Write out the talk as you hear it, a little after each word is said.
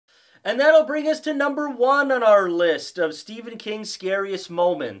And that'll bring us to number 1 on our list of Stephen King's scariest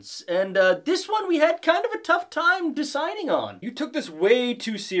moments. And this one we had kind of a tough time deciding on. You took this way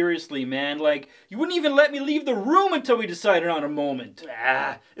too seriously, man. Like, you wouldn't even let me leave the room until we decided on a moment.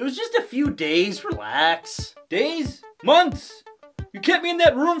 It was just a few days, relax. Days? Months? You kept me in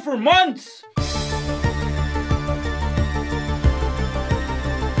that room for months!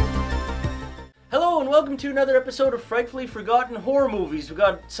 Hello and welcome to another episode of Frightfully Forgotten Horror Movies. We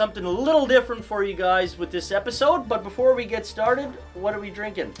got something a little different for you guys with this episode, but before we get started, what are we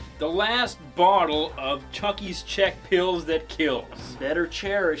drinking? The last bottle of Chucky's Check Pills That Kills. Better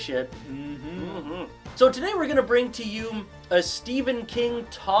cherish it. So today we're going to bring to you a Stephen King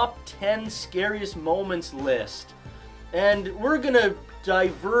top 10 scariest moments list. And we're going to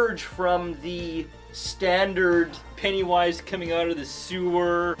diverge from the standard Pennywise coming out of the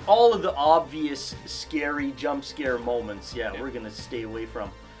sewer. All of the obvious scary jump scare moments, we're going to stay away from.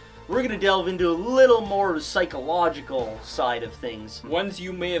 We're going to delve into a little more of the psychological side of things. Ones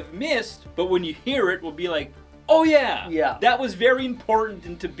you may have missed, but when you hear it, will be like, oh yeah, that was very important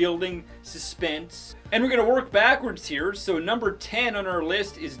into building suspense. And we're going to work backwards here. So number 10 on our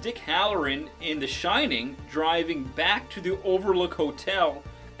list is Dick Halloran in The Shining, driving back to the Overlook Hotel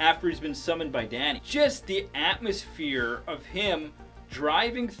after he's been summoned by Danny. Just the atmosphere of him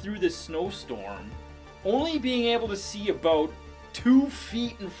driving through the snowstorm, only being able to see about 2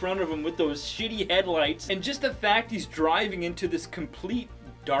 feet in front of him with those shitty headlights, and just the fact he's driving into this complete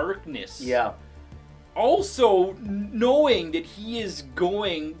darkness. Yeah. Also, knowing that he is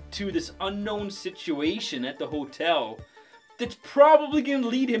going to this unknown situation at the hotel that's probably going to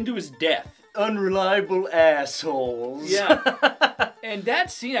lead him to his death. Unreliable assholes. Yeah. And that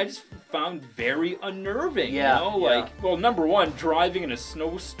scene I just found very unnerving, you know? Like, well, number one, driving in a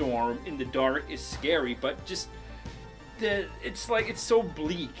snowstorm in the dark is scary, but just, it's like, it's so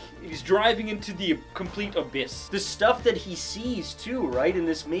bleak. He's driving into the complete abyss. The stuff that he sees, too, right, in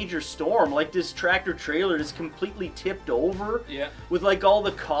this major storm, like this tractor trailer is completely tipped over. Yeah. With, like, all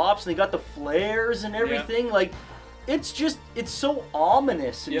the cops, and they got the flares and everything, like, it's just, it's so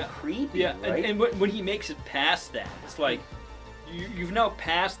ominous and creepy, right? And when he makes it past that, it's like, you've now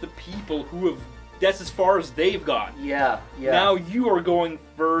passed the people who have, that's as far as they've gone. Yeah. Now you are going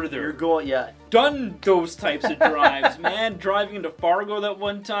further. You're going, Done those types of drives, man. Driving into Fargo that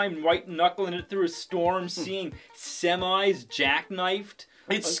one time, white-knuckling it through a storm, seeing semis jackknifed.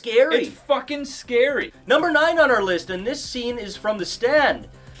 It's scary. It's fucking scary. Number 9 on our list, and this scene is from The Stand.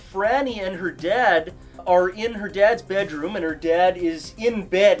 Franny and her dad are in her dad's bedroom, and her dad is in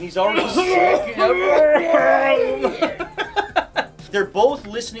bed, and he's already sick. They're both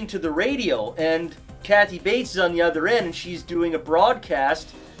listening to the radio, and Kathy Bates is on the other end, and she's doing a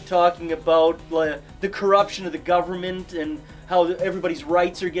broadcast talking about the corruption of the government and how everybody's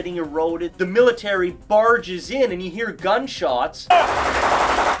rights are getting eroded. The military barges in, and you hear gunshots.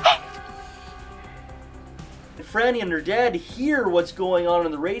 Franny and her dad hear what's going on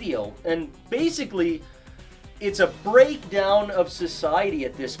the radio, and basically it's a breakdown of society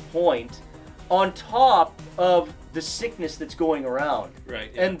at this point on top of the sickness that's going around. Right.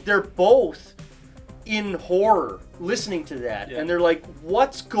 And they're both in horror listening to that, and they're like,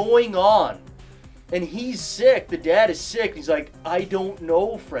 what's going on? And he's sick, the dad is sick, he's like, I don't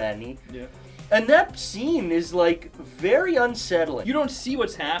know, Franny. Yeah. And that scene is like very unsettling. You don't see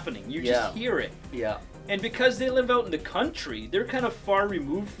what's happening, you just hear it. Yeah. And because they live out in the country, they're kind of far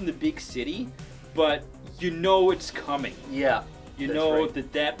removed from the big city, but you know it's coming. Yeah. You know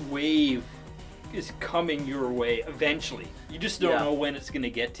that wave is coming your way eventually. You just don't know when it's going to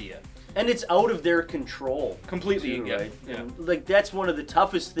get to you. And it's out of their control. Completely, too, right? Yeah. And, like, that's one of the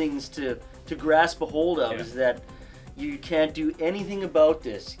toughest things to grasp a hold of, is that you can't do anything about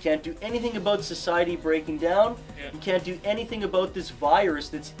this. You can't do anything about society breaking down. You can't do anything about this virus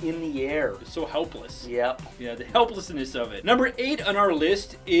that's in the air. It's so helpless. Yeah. Yeah, the helplessness of it. Number 8 on our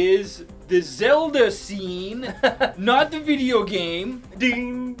list is the Zelda scene, not the video game.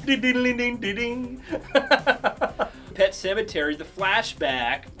 Ding, ding, ding, ding, ding, ding. Pet Cemetery, the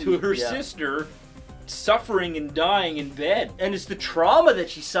flashback to her sister suffering and dying in bed. And it's the trauma that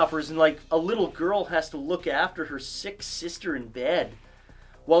she suffers, and like a little girl has to look after her sick sister in bed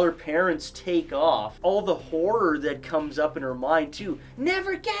while her parents take off. All the horror that comes up in her mind too.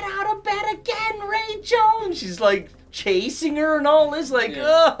 Never get out of bed again, Rachel! And she's like chasing her and all this, like,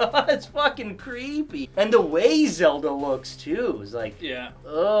 oh, it's fucking creepy. And the way Zelda looks too is like,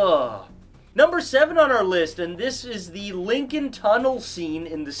 ugh. Number 7 on our list, and this is the Lincoln Tunnel scene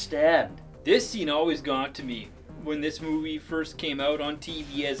in The Stand. This scene always got to me when this movie first came out on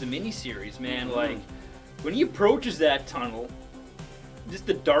TV as a miniseries, man. Like, when he approaches that tunnel, just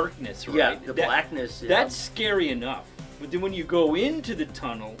the darkness, right? Yeah, the blackness. Yeah. That's scary enough. But then when you go into the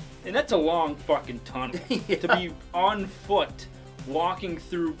tunnel, and that's a long fucking tunnel, yeah. to be on foot, walking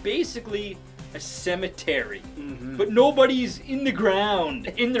through basically a cemetery. But nobody's in the ground,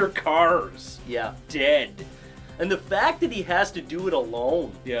 in their cars. Yeah. Dead. And the fact that he has to do it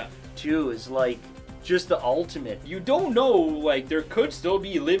alone, yeah, too, is like just the ultimate. You don't know, like, there could still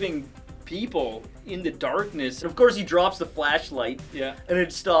be living people in the darkness. And of course, he drops the flashlight. Yeah. And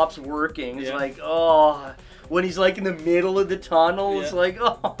it stops working. It's yeah. like, oh, when he's like in the middle of the tunnel, yeah. It's like,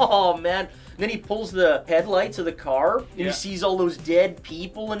 oh man. And then he pulls the headlights of the car and yeah. he sees all those dead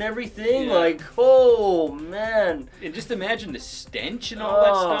people and everything. Yeah. Like, oh man. And just imagine the stench and all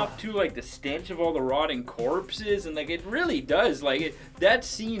that stuff too, like the stench of all the rotting corpses, and like it really does, like that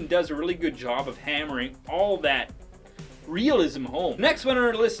scene does a really good job of hammering all that realism home. Next one on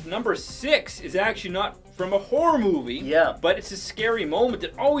our list, number 6, is actually not from a horror movie. Yeah. But it's a scary moment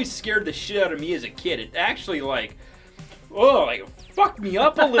that always scared the shit out of me as a kid. It actually like fucked me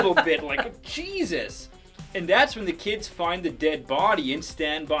up a little bit, like Jesus. And that's when the kids find the dead body in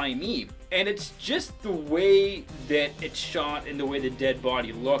Stand By Me. And it's just the way that it's shot and the way the dead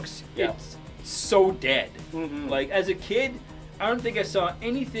body looks. Yeah. It's so dead. Like as a kid, I don't think I saw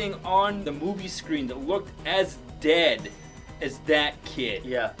anything on the movie screen that looked as dead as that kid.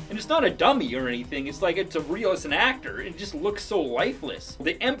 Yeah. And it's not a dummy or anything. It's like it's an actor. It just looks so lifeless.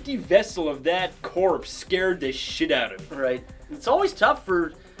 The empty vessel of that corpse scared the shit out of me. Right. It's always tough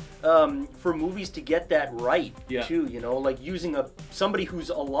for movies to get that right, yeah. too, you know, like using somebody who's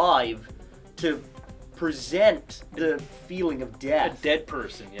alive to present the feeling of death. A dead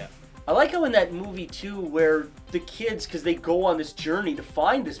person, yeah. I like how in that movie, too, where the kids, because they go on this journey to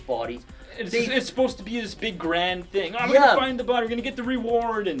find this body, it's supposed to be this big grand thing. Oh, we're yeah. gonna find the body, we're gonna get the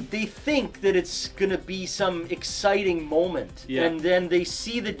reward, and they think that it's gonna be some exciting moment. Yeah. And then they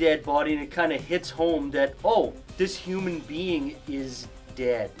see the dead body and it kind of hits home that, oh, this human being is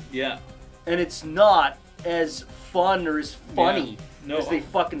dead. Yeah. And it's not as fun or as funny no. as they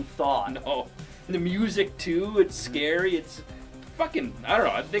fucking thought. No. And the music too, it's scary, it's fucking, I don't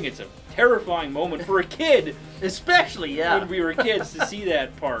know, I think it's a terrifying moment for a kid. Especially, yeah. When we were kids to see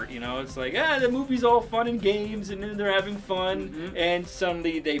that part, you know, it's like, the movie's all fun and games and then they're having fun and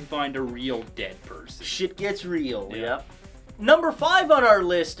suddenly they find a real dead person. Shit gets real, yeah. Number 5 on our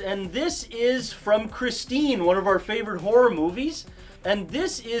list, and this is from Christine, one of our favorite horror movies. And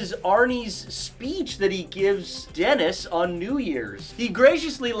this is Arnie's speech that he gives Dennis on New Year's. He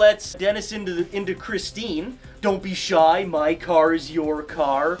graciously lets Dennis into Christine. Don't be shy, my car is your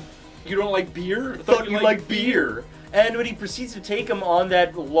car. You don't like beer? I thought you liked beer. And when he proceeds to take him on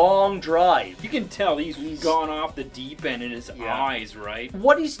that long drive. You can tell he's gone off the deep end in his eyes, right?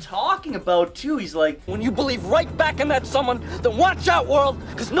 What he's talking about, too, he's like, when you believe right back in that someone, then watch out, world,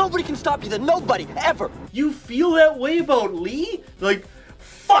 because nobody can stop you, then nobody, ever. You feel that way about Lee? Like,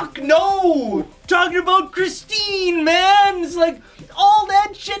 fuck no! Talking about Christine, man! It's like, all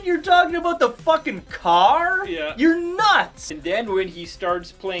that shit you're talking about the fucking car? Yeah. You're nuts! And then when he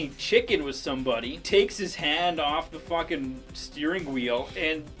starts playing chicken with somebody, takes his hand off the fucking steering wheel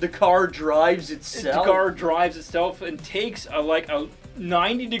and the car drives itself. The car drives itself and takes a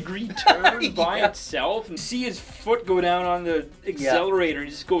 90-degree turn by itself. And see his foot go down on the accelerator and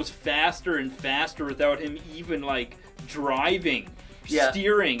it just goes faster and faster without him even driving.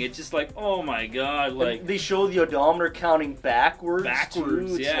 Steering, it's just like, oh my god, and they show the odometer counting backwards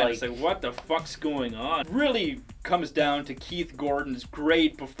too. It's like what the fuck's going on? It really comes down to Keith Gordon's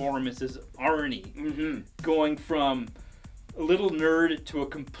great performance as Arnie, going from a little nerd to a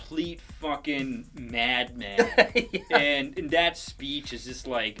complete fucking madman. And that speech is just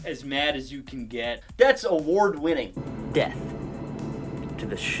as mad as you can get. That's award-winning. Death to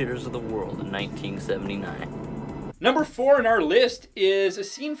the shitters of the world in 1979. Number 4 on our list is a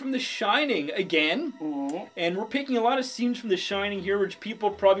scene from The Shining again. And we're picking a lot of scenes from The Shining here which people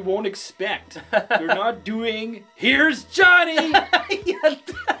probably won't expect. They're not doing, here's Johnny!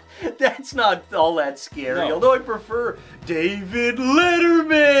 That's not all that scary, No. although I prefer David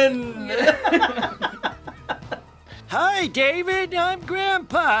Letterman! Hi, David, I'm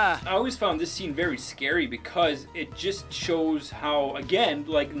Grandpa. I always found this scene very scary because it just shows how, again,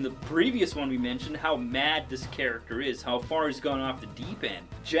 like in the previous one we mentioned, how mad this character is, how far he's gone off the deep end.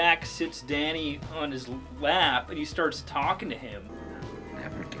 Jack sits Danny on his lap and he starts talking to him.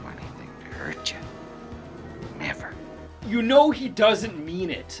 Never do anything to hurt you. Never. You know he doesn't mean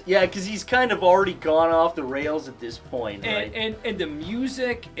it. Yeah, because he's kind of already gone off the rails at this point, right? And the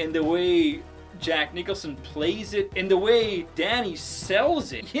music and the way Jack Nicholson plays it and the way Danny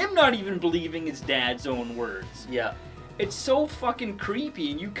sells it, him not even believing his dad's own words. Yeah. It's so fucking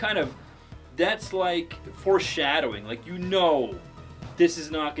creepy, and you kind of, that's like foreshadowing. Like, you know this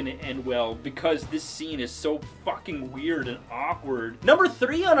is not going to end well because this scene is so fucking weird and awkward. Number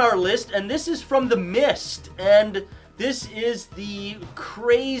 3 on our list, and this is from The Mist, and this is the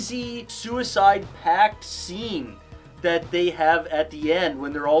crazy suicide pact scene that they have at the end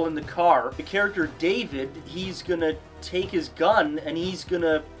when they're all in the car. The character David, he's gonna take his gun and he's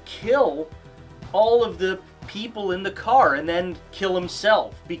gonna kill all of the people in the car and then kill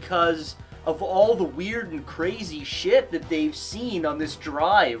himself because of all the weird and crazy shit that they've seen on this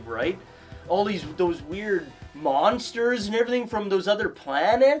drive, right? All those weird monsters and everything from those other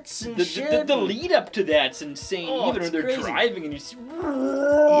planets and shit. The lead up to that's insane. Even when they're crazy. Driving and you see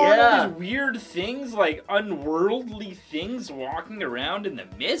these weird things, like unworldly things walking around in the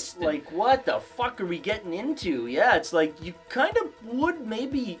mist. Like, what the fuck are we getting into? Yeah, it's like you kind of would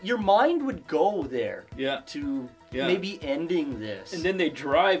maybe, your mind would go there. To maybe ending this. And then they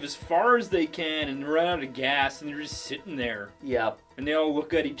drive as far as they can and run out of gas and they're just sitting there. Yep. And they all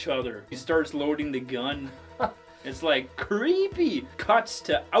look at each other. He starts loading the gun. It's like creepy. Cuts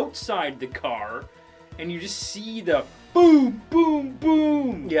to outside the car and you just see the boom, boom,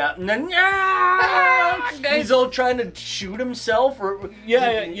 boom. Yeah. And then he's all trying to shoot himself.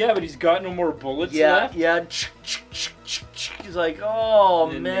 Yeah, but he's got no more bullets left. Yeah. He's like, oh,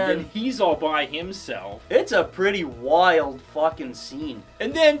 man. And then he's all by himself. It's a pretty wild fucking scene.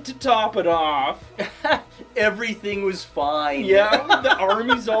 And then to top it off, everything was fine. Yeah, the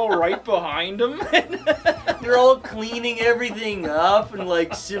army's all right behind him. They're all cleaning everything up and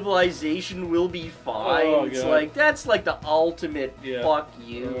like civilization will be fine. Oh, it's God. like, that's like the ultimate fuck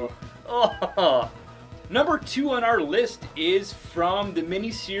you. Oh. Number 2 on our list is from the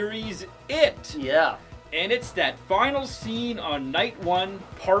miniseries It. Yeah. And it's that final scene on night 1,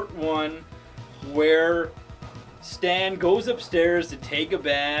 part 1, where Stan goes upstairs to take a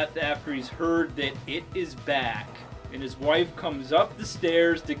bath after he's heard that It is back. And his wife comes up the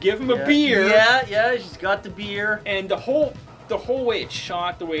stairs to give him a beer. Yeah, she's got the beer. And the whole way it's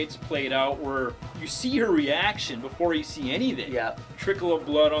shot, the way it's played out, where you see her reaction before you see anything. Yeah. Trickle of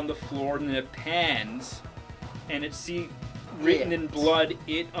blood on the floor, and then it pans, and it's written in blood,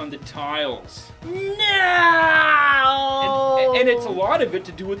 It on the tiles. No! And it's a lot of it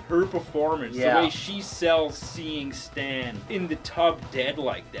to do with her performance. Yeah. The way she sells seeing Stan in the tub dead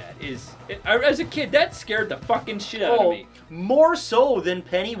like that as a kid, that scared the fucking shit out of me. More so than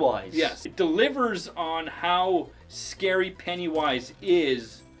Pennywise. Yes. It delivers on how scary Pennywise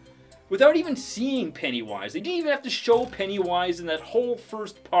is without even seeing Pennywise. They didn't even have to show Pennywise in that whole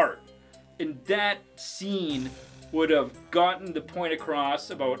first part. And that scene would have gotten the point across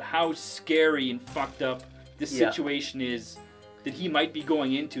about how scary and fucked up the situation is that he might be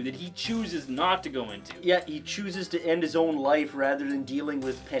going into, that he chooses not to go into. Yeah, he chooses to end his own life rather than dealing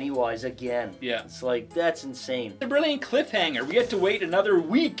with Pennywise again. Yeah. It's like, that's insane. A brilliant cliffhanger. We had to wait another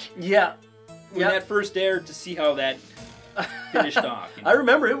week. Yeah. When that first aired to see how that finished off. I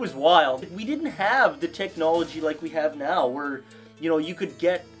remember it was wild. We didn't have the technology like we have now where, you could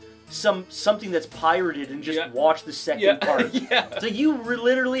get something that's pirated and just watch the second part. So you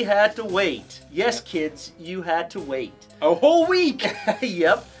literally had to wait. Yes, kids, you had to wait. A whole week!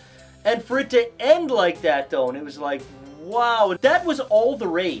 Yep. And for it to end like that, though, and it was like, wow. That was all the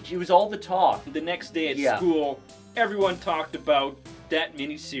rage. It was all the talk. The next day at school, everyone talked about that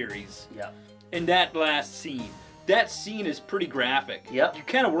miniseries. Yeah. And that last scene. That scene is pretty graphic. Yep. You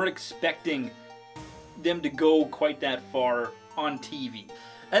kind of weren't expecting them to go quite that far on TV.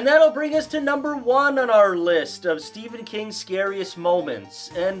 And that'll bring us to number 1 on our list of Stephen King's scariest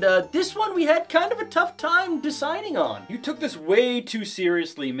moments. And this one we had kind of a tough time deciding on. You took this way too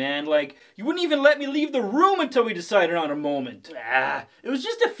seriously, man. Like, you wouldn't even let me leave the room until we decided on a moment. It was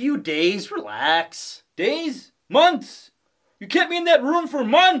just a few days. Relax. Days? Months? You kept me in that room for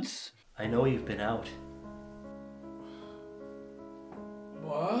months! I know you've been out.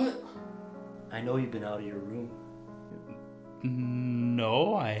 What? I know you've been out of your room.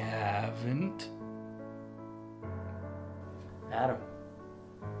 No, I haven't. Adam,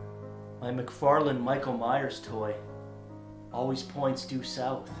 my McFarlane Michael Myers toy always points due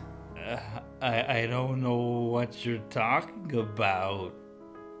south. I don't know what you're talking about.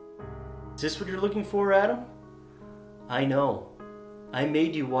 Is this what you're looking for, Adam? I know. I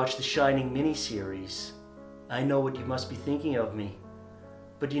made you watch the Shining miniseries. I know what you must be thinking of me.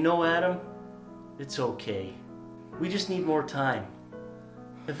 But you know, Adam, it's okay. We just need more time.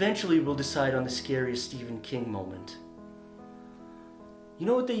 Eventually we'll decide on the scariest Stephen King moment. You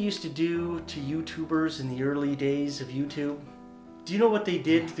know what they used to do to YouTubers in the early days of YouTube? Do you know what they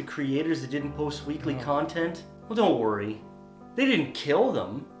did to the creators that didn't post weekly content? Well, don't worry. They didn't kill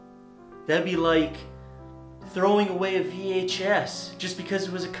them. That'd be like throwing away a VHS just because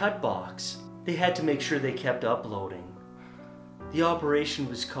it was a cut box. They had to make sure they kept uploading. The operation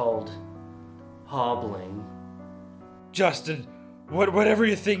was called hobbling. Justin, whatever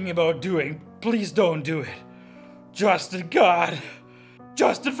you're thinking about doing, please don't do it. Justin, God.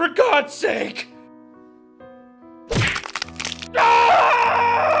 Justin, for God's sake!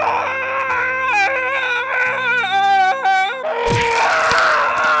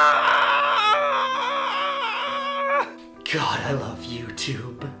 God, I love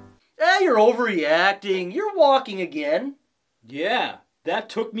YouTube. You're overreacting. You're walking again. Yeah, that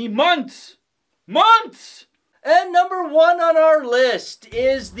took me months. Months! And number 1 on our list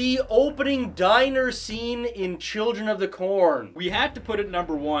is the opening diner scene in Children of the Corn. We had to put it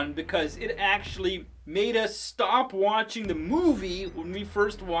number 1 because it actually made us stop watching the movie when we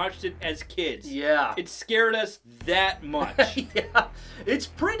first watched it as kids. Yeah. It scared us that much. Yeah. It's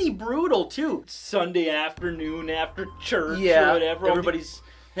pretty brutal, too. Sunday afternoon after church or whatever. Everybody's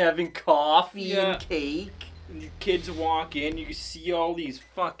having coffee Yeah. and cake. And the kids walk in, you see all these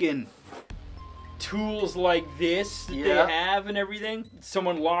fucking tools like this that they have and everything.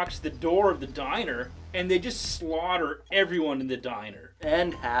 Someone locks the door of the diner and they just slaughter everyone in the diner.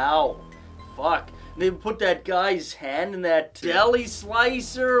 And how? Fuck. They put that guy's hand in that deli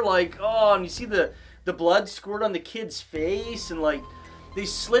slicer, like, oh, and you see the blood squirt on the kid's face, and like they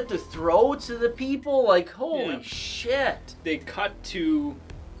slit the throats of the people, like, holy shit. They cut to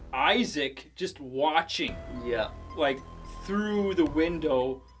Isaac just watching. Yeah. Like through the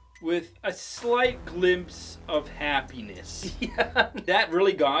window with a slight glimpse of happiness. Yeah. That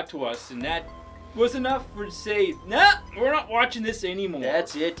really got to us, and that was enough for to say, nah, we're not watching this anymore.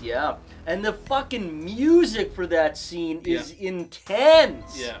 That's it, yeah. And the fucking music for that scene is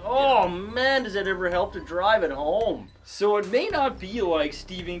intense. Yeah. Oh man, does that ever help to drive it home? So it may not be like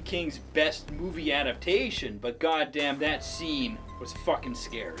Stephen King's best movie adaptation, but goddamn, that scene was fucking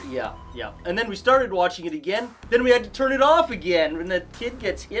scary. Yeah, yeah. And then we started watching it again, then we had to turn it off again when that kid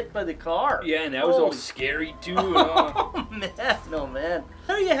gets hit by the car. Yeah, and that was all scary too. Oh man, no man.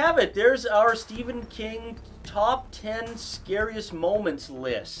 There you have it. There's our Stephen King top 10 scariest moments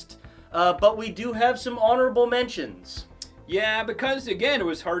list. But we do have some honorable mentions. Yeah, because again, it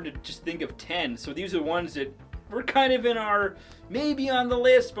was hard to just think of 10. So these are the ones that were kind of in our, maybe on the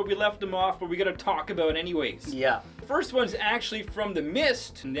list, but we left them off, but we gotta talk about anyways. Yeah. The first one's actually from The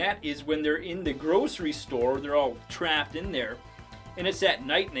Mist, and that is when they're in the grocery store, they're all trapped in there. And it's at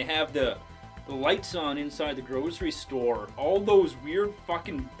night and they have the lights on inside the grocery store. All those weird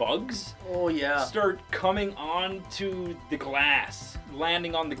fucking bugs start coming onto the glass,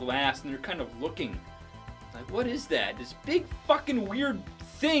 landing on the glass, and they're kind of looking like, what is that? This big fucking weird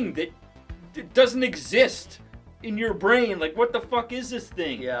thing that doesn't exist in your brain. Like, what the fuck is this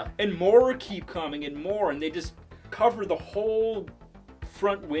thing? Yeah. And more keep coming and more, and they just cover the whole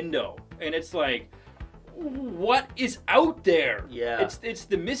front window. And it's like, what is out there? Yeah. It's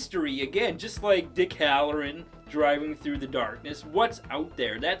the mystery again, just like Dick Halloran driving through the darkness. What's out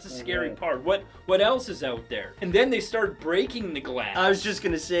there? That's the scary part. What else is out there? And then they start breaking the glass. I was just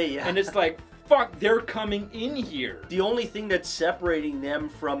gonna say, yeah. And it's like, fuck, they're coming in here. The only thing that's separating them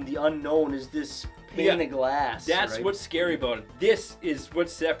from the unknown is this pane of glass. That's right? what's scary about it. This is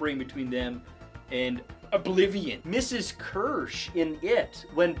what's separating between them and oblivion. Mrs. Kirsch in It,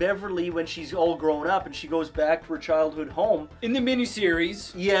 when she's all grown up and she goes back to her childhood home. In the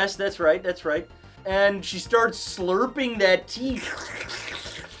miniseries. Yes, that's right, that's right. And she starts slurping that tea.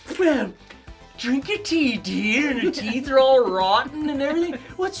 Well, drink your tea, dear, and her teeth are all rotten and everything.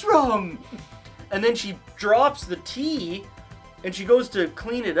 What's wrong? And then she drops the tea and she goes to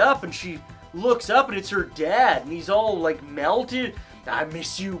clean it up and she looks up and it's her dad and he's all like melted. I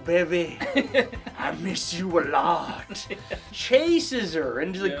miss you, baby. I miss you a lot. Chases her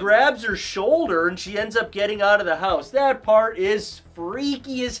and grabs her shoulder and she ends up getting out of the house. That part is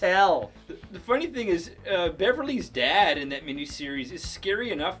freaky as hell. The funny thing is, Beverly's dad in that miniseries is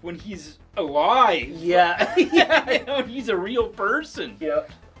scary enough when he's alive. Yeah. Yeah. When he's a real person. Yeah.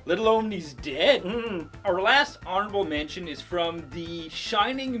 Let alone he's dead. Our last honorable mention is from the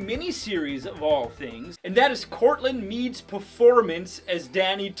Shining miniseries of all things, and that is Cortland Mead's performance as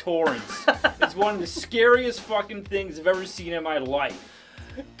Danny Torrance. It's one of the scariest fucking things I've ever seen in my life.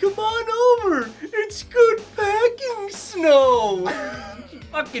 Come on over. It's good packing snow.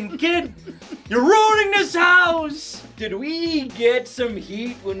 Fucking kid, you're ruining this house. Did we get some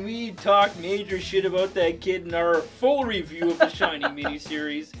heat when we talked major shit about that kid in our full review of the Shining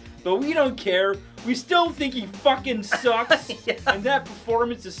miniseries? But we don't care. We still think he fucking sucks. Yeah. And that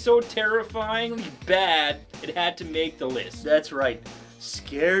performance is so terrifyingly bad, it had to make the list. That's right.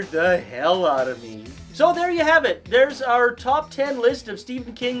 Scared the hell out of me. So there you have it. There's our top 10 list of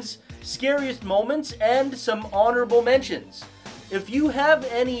Stephen King's scariest moments and some honorable mentions. If you have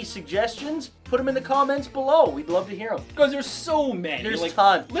any suggestions, put them in the comments below. We'd love to hear them. Because there's so many. There's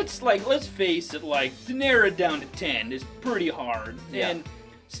tons. Let's face it, to narrow it down to 10 is pretty hard. Yeah. And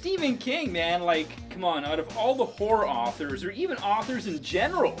Stephen King, man, come on, out of all the horror authors, or even authors in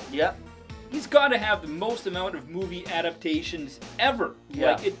general, yep, he's got to have the most amount of movie adaptations ever.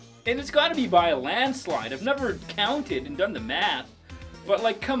 Yeah. And it's got to be by a landslide. I've never counted and done the math,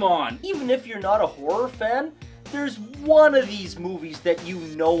 but come on. Even if you're not a horror fan, there's one of these movies that you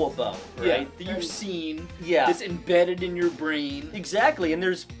know about, right? Yeah, that you've seen. Yeah. That's embedded in your brain. Exactly, and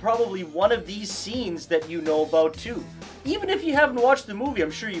there's probably one of these scenes that you know about too. Even if you haven't watched the movie,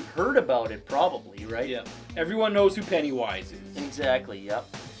 I'm sure you've heard about it probably, right? Yeah. Everyone knows who Pennywise is. Exactly, yep.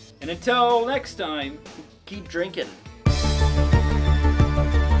 And until next time, keep drinking.